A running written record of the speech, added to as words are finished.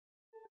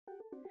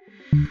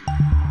Hello,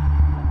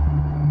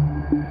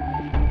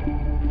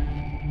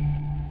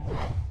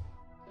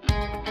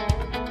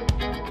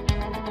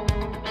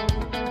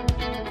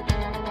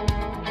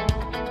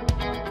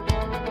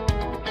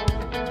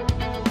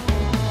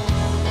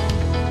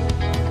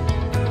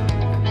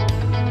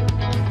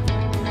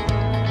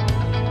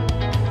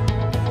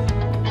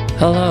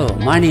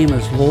 my name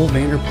is Lowell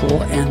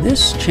Vanderpool, and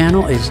this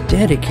channel is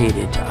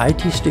dedicated to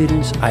IT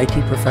students,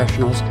 IT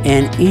professionals,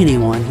 and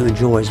anyone who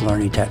enjoys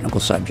learning technical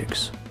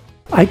subjects.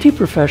 IT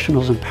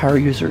professionals and power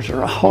users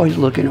are always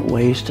looking at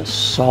ways to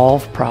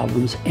solve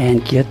problems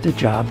and get the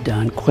job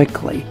done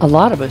quickly. A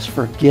lot of us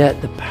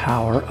forget the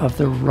power of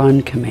the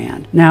run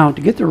command. Now,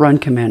 to get the run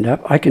command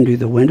up, I can do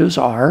the Windows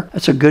R.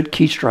 That's a good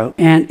keystroke,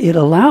 and it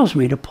allows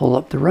me to pull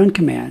up the run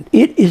command.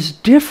 It is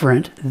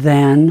different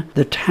than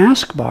the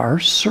taskbar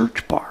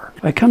search bar.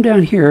 If I come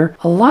down here,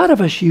 a lot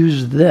of us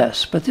use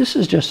this, but this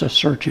is just a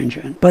search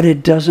engine, but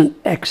it doesn't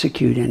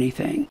execute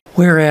anything.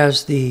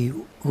 Whereas the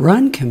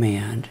run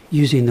command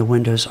using the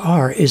Windows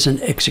R is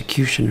an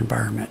execution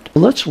environment.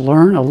 Let's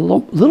learn a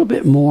little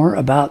bit more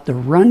about the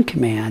run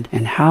command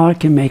and how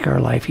it can make our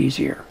life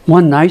easier.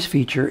 One nice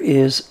feature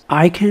is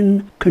I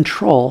can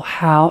control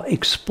how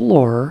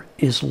Explorer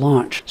is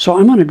launched. So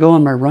I'm going to go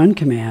on my run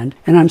command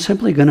and I'm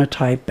simply going to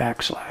type \.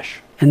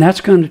 And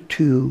that's going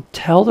to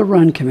tell the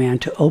run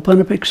command to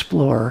open up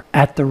Explorer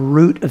at the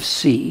root of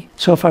C.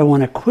 So if I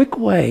want a quick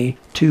way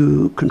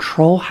to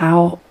control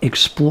how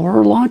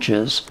Explorer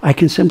launches, I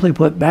can simply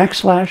put \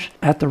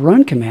 at the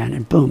run command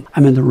and boom,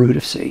 I'm in the root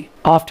of C.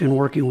 Often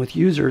working with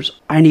users,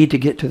 I need to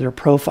get to their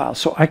profile.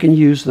 So I can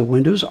use the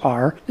Windows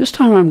R. This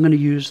time I'm going to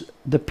use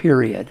the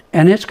period.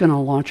 And it's going to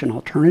launch an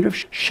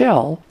alternative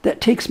shell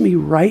that takes me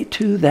right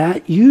to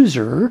that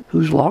user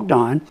who's logged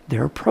on,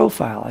 their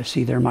profile. I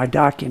see there my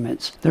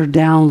documents, their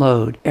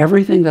download,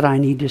 everything that I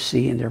need to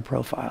see in their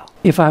profile.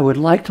 If I would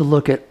like to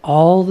look at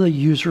all the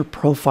user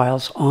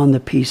profiles on the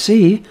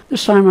PC,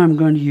 this time I'm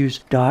going to use ..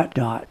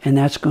 And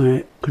that's going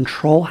to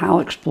control how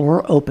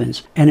Explorer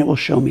opens, and it will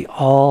show me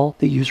all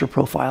the user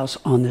profiles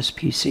on this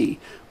PC.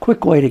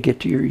 Quick way to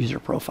get to your user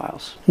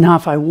profiles. Now,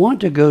 if I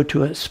want to go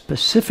to a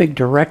specific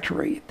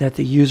directory that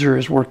the user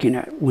is working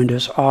at,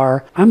 Windows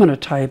R, I'm going to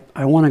type,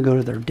 I want to go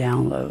to their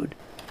download.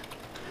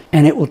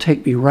 And it will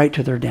take me right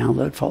to their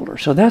download folder.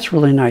 So that's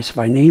really nice. If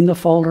I name the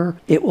folder,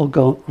 it will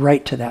go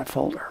right to that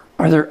folder.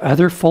 Are there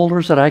other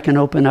folders that I can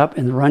open up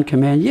in the run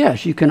command?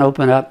 Yes, you can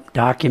open up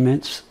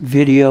documents,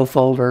 video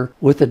folder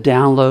with the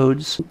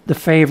downloads, the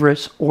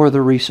favorites, or the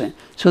recent.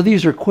 So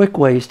these are quick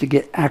ways to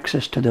get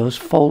access to those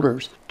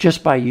folders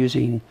just by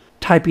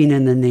typing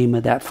in the name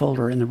of that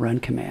folder in the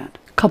run command.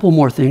 Couple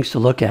more things to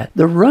look at.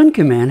 The run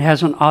command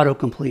has an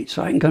autocomplete,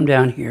 so I can come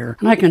down here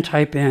and I can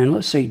type in,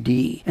 let's say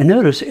D, and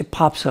notice it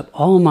pops up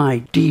all my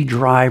D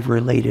drive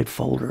related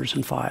folders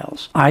and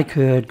files. I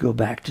could go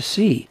back to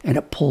C and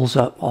it pulls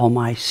up all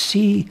my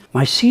C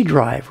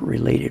drive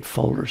related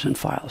folders and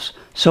files.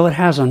 So it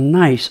has a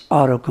nice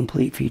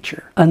autocomplete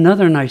feature.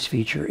 Another nice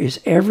feature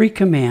is every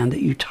command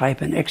that you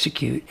type and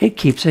execute, it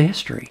keeps a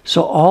history.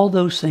 So all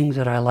those things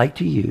that I like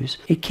to use,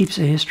 it keeps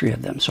a history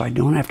of them, so I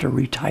don't have to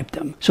retype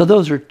them. So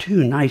those are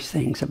two nice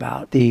things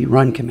about the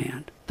run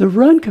command. The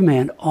run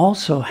command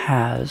also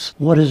has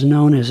what is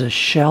known as a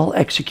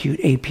shellexecute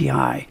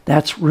API.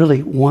 That's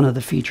really one of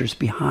the features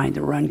behind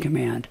the run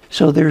command.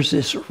 So there's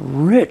this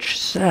rich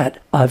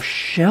set of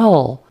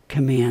shell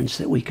commands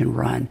that we can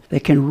run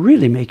that can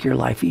really make your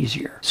life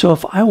easier. So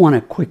if I want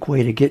a quick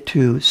way to get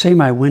to, say,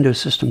 my Windows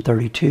System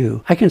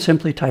 32, I can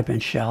simply type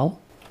in shell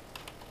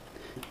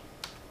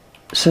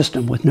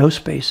system with no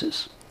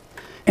spaces,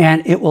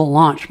 and it will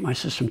launch my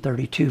System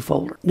 32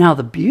 folder. Now,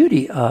 the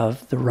beauty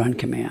of the run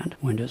command,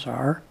 Windows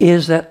R,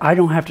 is that I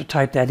don't have to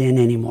type that in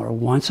anymore.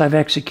 Once I've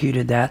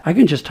executed that, I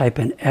can just type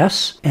in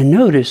S, and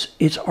notice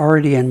it's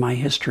already in my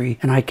history,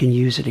 and I can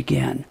use it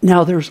again.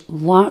 Now, there's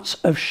lots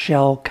of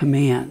shell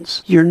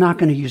commands. You're not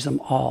going to use them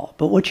all,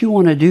 but what you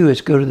want to do is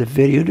go to the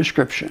video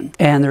description,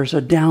 and there's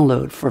a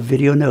download for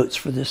video notes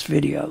for this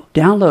video.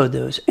 Download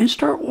those and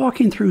start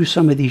walking through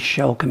some of these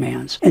shell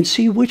commands and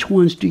see which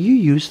ones do you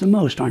use the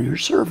most on your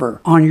server,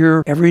 on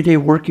your everyday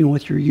working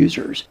with your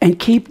users, and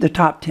keep the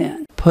top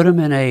 10. Put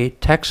them in a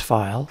text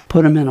file,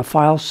 put them in a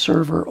file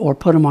server, or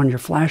put them on your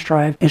flash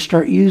drive and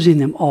start using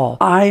them all.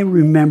 I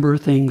remember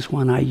things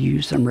when I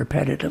use them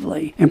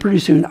repetitively, and pretty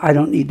soon I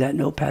don't need that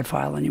notepad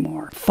file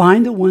anymore.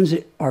 Find the ones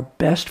that are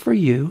best for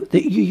you,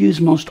 that you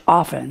use most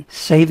often,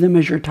 save them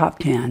as your top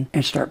 10,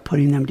 and start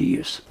putting them to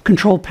use.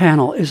 Control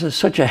panel is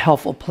such a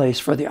helpful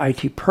place for the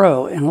IT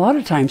pro, and a lot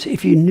of times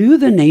if you knew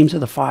the names of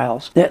the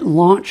files that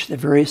launch the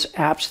various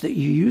apps that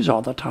you use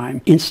all the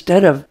time,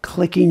 instead of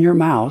clicking your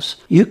mouse,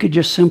 you could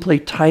just simply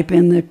type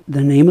in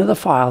the name of the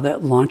file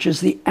that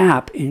launches the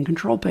app in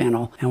Control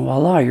Panel, and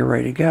voila, you're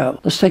ready to go.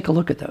 Let's take a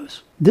look at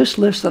those. This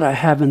list that I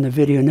have in the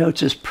video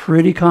notes is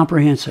pretty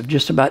comprehensive.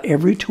 Just about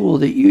every tool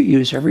that you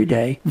use every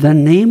day, the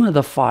name of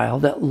the file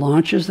that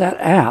launches that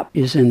app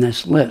is in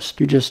this list.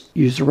 You just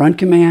use the run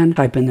command,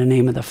 type in the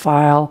name of the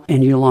file,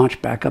 and you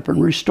launch backup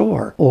and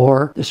restore,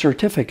 or the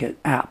certificate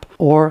app,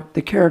 or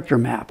the character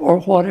map, or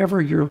whatever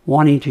you're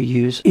wanting to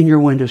use in your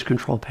Windows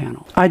control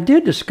panel. I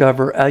did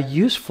discover a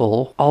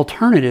useful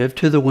alternative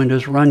to the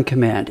Windows run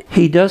command.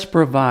 He does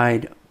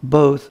provide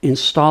both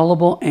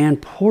installable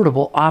and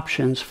portable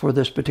options for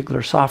this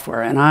particular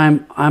software, and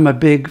I'm a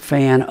big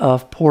fan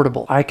of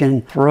portable. I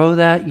can throw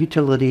that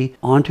utility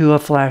onto a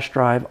flash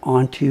drive,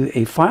 onto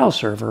a file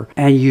server,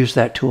 and use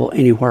that tool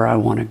anywhere I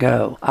want to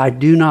go. I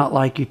do not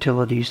like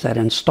utilities that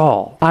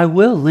install. I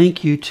will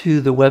link you to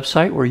the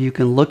website where you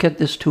can look at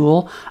this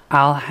tool.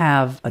 I'll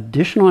have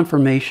additional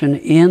information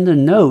in the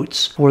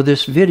notes for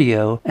this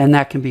video, and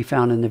that can be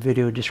found in the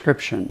video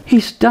description.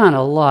 He's done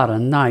a lot of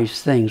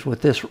nice things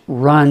with this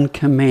run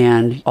command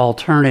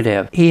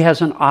alternative. He has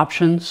an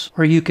options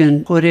where you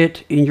can put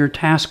it in your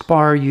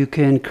taskbar, you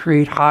can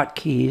create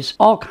hotkeys,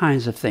 all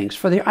kinds of things.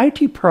 For the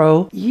IT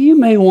Pro, you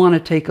may want to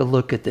take a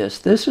look at this.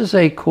 This is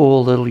a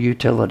cool little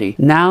utility.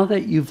 Now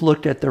that you've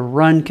looked at the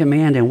run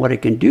command and what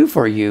it can do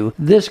for you,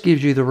 this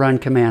gives you the run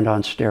command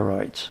on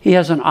steroids. He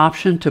has an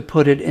option to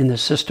put it in the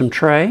system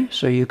tray,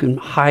 so you can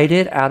hide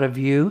it out of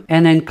view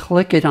and then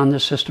click it on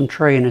the system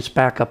tray and it's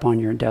back up on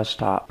your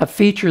desktop. A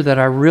feature that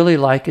I really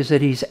like is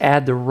that he's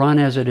add the run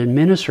as an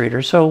administrator.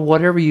 So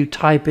whatever you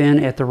type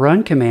in at the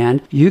run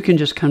command, you can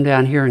just come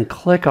down here and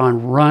click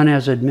on run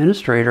as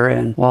administrator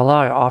and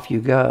voila, off you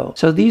go.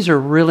 So these are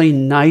really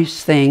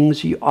nice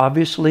things.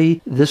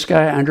 Obviously, this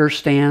guy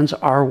understands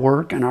our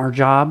work and our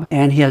job,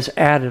 and he has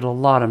added a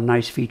lot of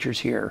nice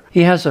features here.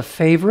 He has a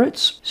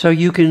favorites, so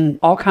you can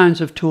all kinds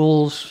of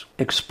tools,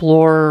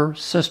 Explorer,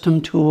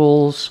 system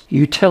tools,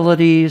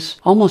 utilities,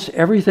 almost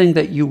everything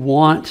that you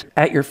want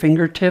at your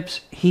fingertips,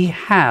 he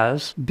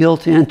has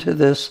built into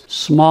this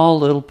small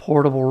little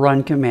portable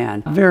run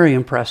command. Very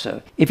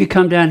impressive. If you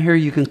come down here,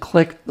 you can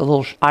click the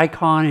little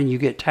icon and you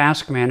get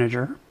Task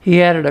Manager.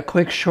 He added a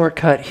quick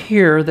shortcut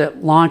here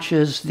that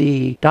launches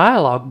the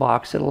dialog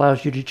box that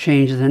allows you to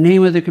change the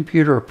name of the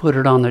computer or put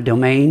it on the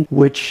domain,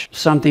 which is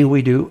something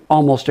we do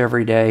almost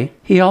every day.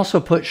 He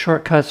also put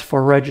shortcuts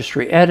for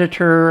registry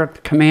editor,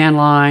 command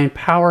line,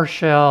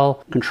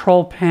 PowerShell,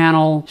 control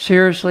panel.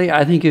 Seriously,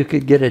 I think you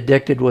could get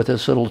addicted with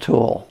this little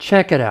tool.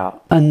 Check it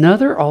out.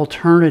 Another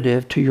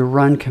alternative to your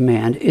run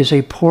command is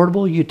a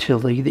portable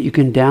utility that you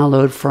can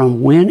download from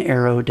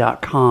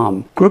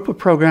winarrow.com. Group of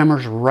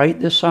programmers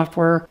write this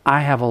software. I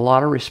have a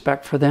lot of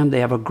respect for them. They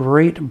have a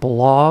great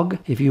blog.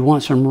 If you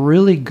want some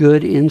really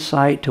good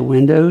insight to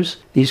Windows,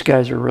 these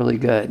guys are really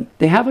good.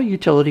 They have a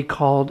utility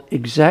called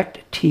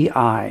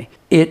exec.ti.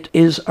 It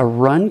is a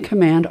run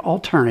command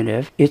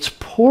alternative. It's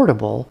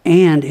portable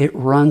and it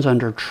runs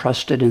under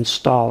Trusted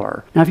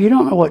Installer. Now, if you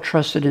don't know what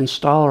Trusted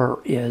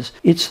Installer is,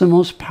 it's the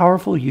most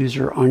powerful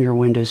user on your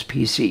Windows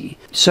PC.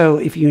 So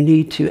if you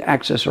need to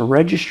access a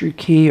registry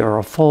key or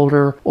a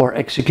folder or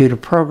execute a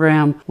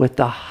program with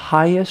the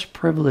highest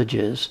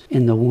privileges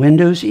in the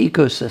Windows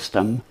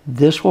ecosystem,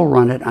 this will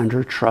run it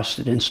under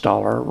Trusted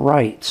Installer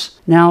rights.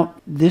 Now,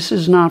 this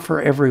is not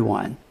for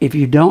everyone. If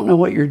you don't know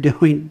what you're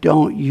doing,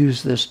 don't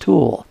use this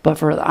tool. But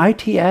for the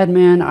IT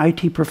admin,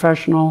 IT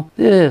professional,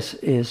 this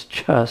is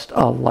just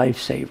a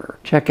lifesaver.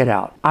 Check it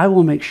out. I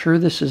will make sure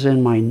this is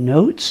in my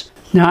notes.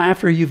 Now,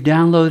 after you've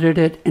downloaded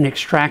it and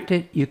extract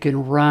it, you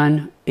can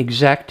run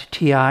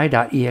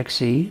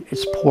exec.ti.exe.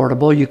 It's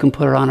portable. You can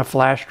put it on a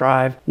flash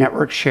drive,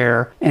 network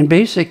share, and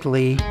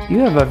basically you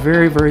have a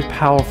very, very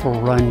powerful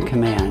run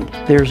command.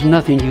 There's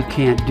nothing you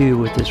can't do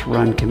with this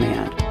run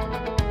command.